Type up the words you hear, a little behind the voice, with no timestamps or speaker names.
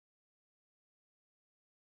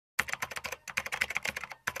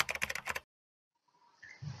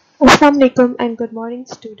Assalamualaikum and good morning,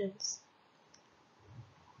 students.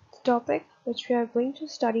 The topic which we are going to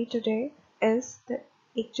study today is the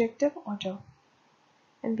adjective order,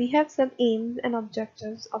 and we have some aims and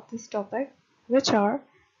objectives of this topic, which are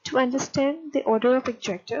to understand the order of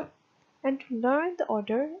adjective and to learn the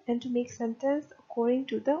order and to make sentence according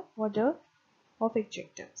to the order of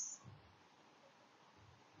adjectives.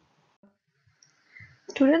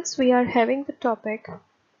 Students, we are having the topic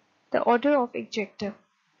the order of adjective.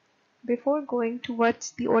 Before going towards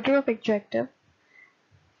the order of adjective,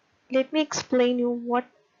 let me explain you what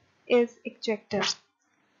is adjective.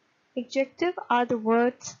 Adjectives are the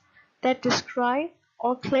words that describe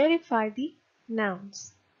or clarify the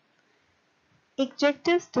nouns.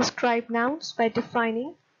 Adjectives describe nouns by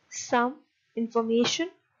defining some information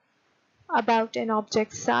about an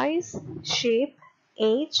object's size, shape,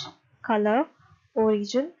 age, color,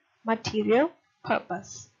 origin, material,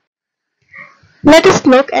 purpose. Let us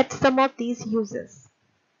look at some of these uses.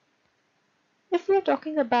 If we are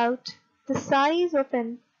talking about the size of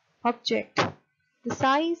an object, the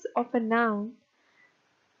size of a noun,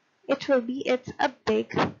 it will be it's a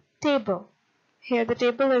big table. Here the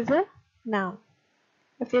table is a noun.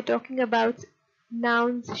 If you're talking about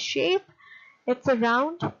noun's shape, it's a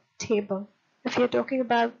round table. If you're talking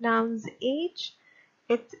about noun's age,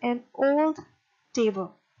 it's an old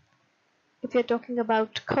table. If you're talking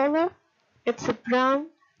about color, it's a brown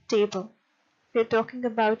table. If you're talking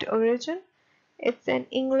about origin, it's an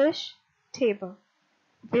English table.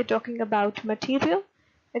 If you're talking about material,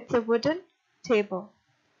 it's a wooden table.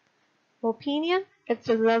 Opinion, it's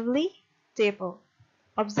a lovely table.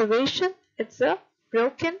 Observation, it's a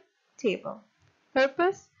broken table.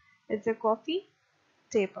 Purpose, it's a coffee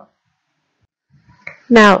table.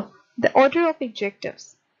 Now, the order of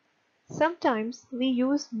adjectives. Sometimes we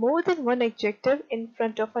use more than one adjective in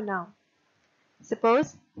front of a noun.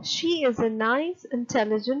 Suppose, she is a nice,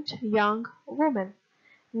 intelligent young woman.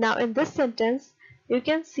 Now in this sentence, you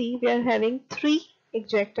can see we are having three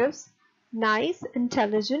adjectives: nice,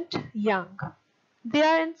 intelligent, young. They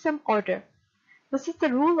are in some order. This is the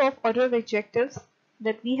rule of order of adjectives,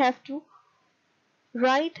 that we have to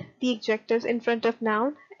write the adjectives in front of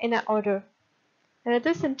noun in an order.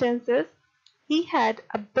 Another sentence is, he had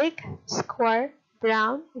a big, square,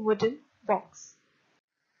 brown wooden box.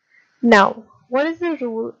 Now, what is the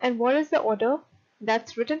rule and what is the order?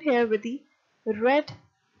 That's written here with the red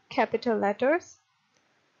capital letters.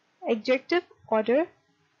 Adjective order,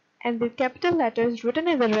 and the capital letters written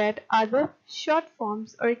in the red are the short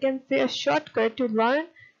forms, or you can say a shortcut to learn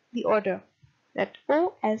the order. That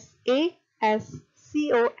O-S-A-S-C-O-M-P.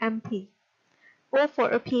 O for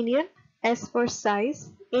opinion, S for size,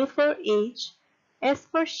 A for age, S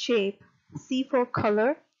for shape, C for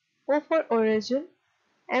color, O for origin,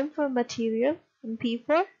 M for material, and P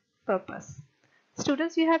for purpose.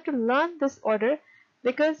 Students, you have to learn this order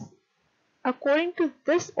because according to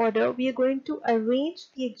this order, we are going to arrange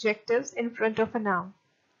the adjectives in front of a noun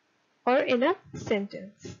or in a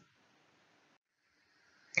sentence.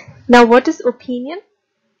 Now, what is opinion?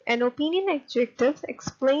 An opinion adjective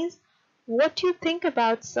explains what you think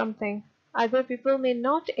about something. Other people may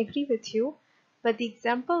not agree with you, but the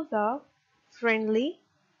examples are friendly,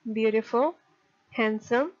 beautiful,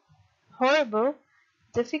 handsome, horrible,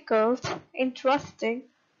 difficult, interesting,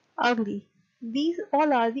 ugly. These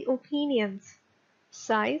all are the opinions.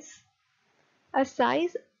 Size. A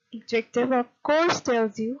size adjective of course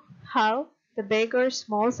tells you how the big or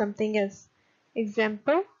small something is.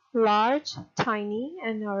 Example, large, tiny,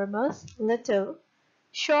 enormous, little,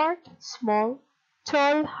 short, small,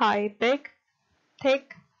 tall, high, big,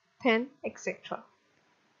 thick, thin, etc.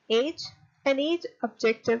 Age. An age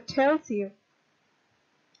adjective tells you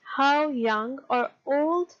how young or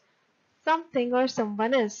old something or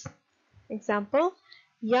someone is. Example,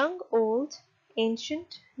 young, old,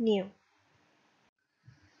 ancient, new.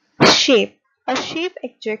 Shape. A shape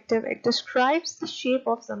adjective, it describes the shape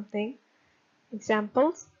of something.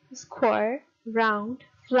 Examples, square, round,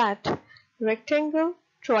 flat, rectangle,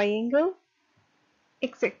 triangle,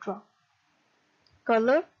 etc.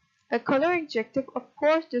 Color. A color adjective of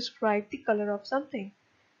course describes the color of something.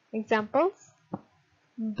 Examples,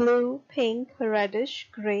 blue, pink, reddish,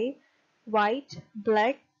 gray, white,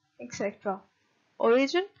 black, etc.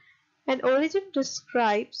 Origin. An origin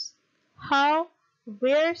describes how,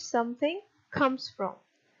 where something comes from.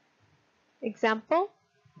 Example,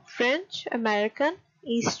 French, American,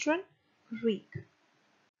 Eastern, Greek.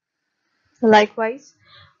 Likewise,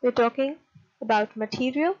 we're talking about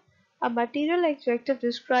material. A material adjective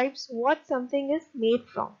describes what something is made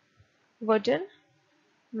from. Wooden,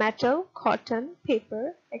 metal, cotton,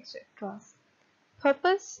 paper, etc.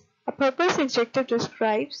 Purpose. A purpose adjective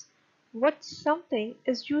describes what something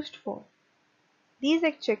is used for. These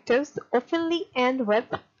adjectives oftenly end with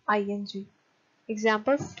ing.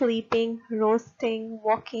 Examples: sleeping, roasting,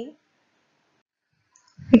 walking.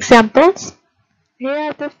 Examples: here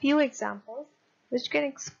are the few examples which can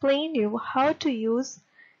explain you how to use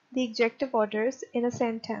the adjective orders in a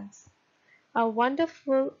sentence. A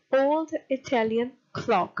wonderful old Italian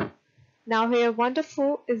clock. Now here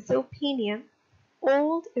wonderful is the opinion,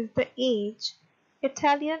 old is the age,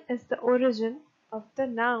 Italian is the origin of the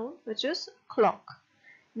noun which is clock.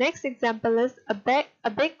 Next example is a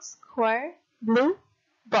big square blue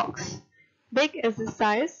box. Big is the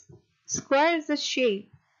size, square is the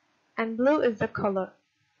shape, and blue is the color.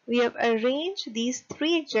 We have arranged these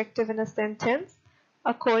three adjectives in a sentence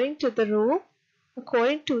according to the rule,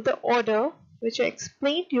 according to the order which I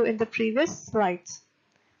explained to you in the previous slides.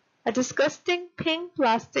 A disgusting pink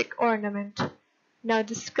plastic ornament. Now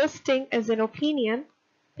disgusting is an opinion,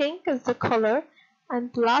 pink is the color,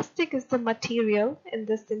 and plastic is the material in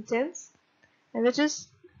this sentence, and which is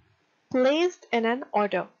placed in an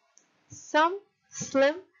order. Some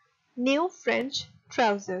slim new French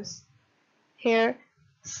trousers. Here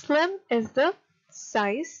slim is the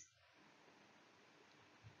size,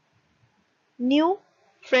 new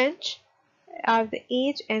French are the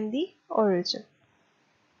age and the origin.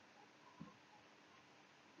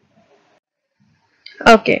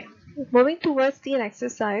 Okay, moving towards the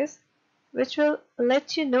exercise which will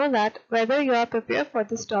let you know that whether you are prepared for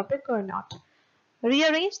this topic or not.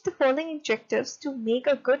 Rearrange the following adjectives to make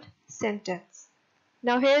a good sentence.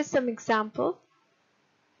 Now here is some example.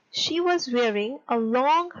 She was wearing a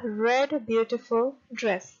long red beautiful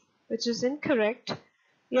dress, which is incorrect.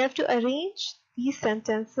 You have to arrange these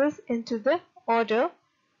sentences into the order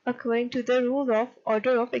according to the rule of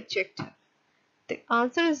order of adjective. The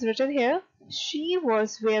answer is written here. She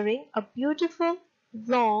was wearing a beautiful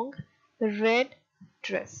long red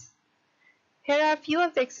dress. Here are a few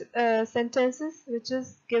of the sentences which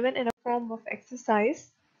is given in a form of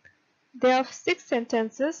exercise. There are 6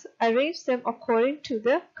 sentences. Arrange them according to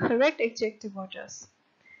the correct adjective orders.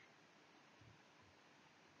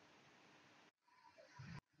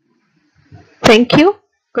 Thank you.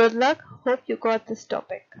 Good luck. Hope you got this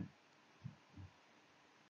topic.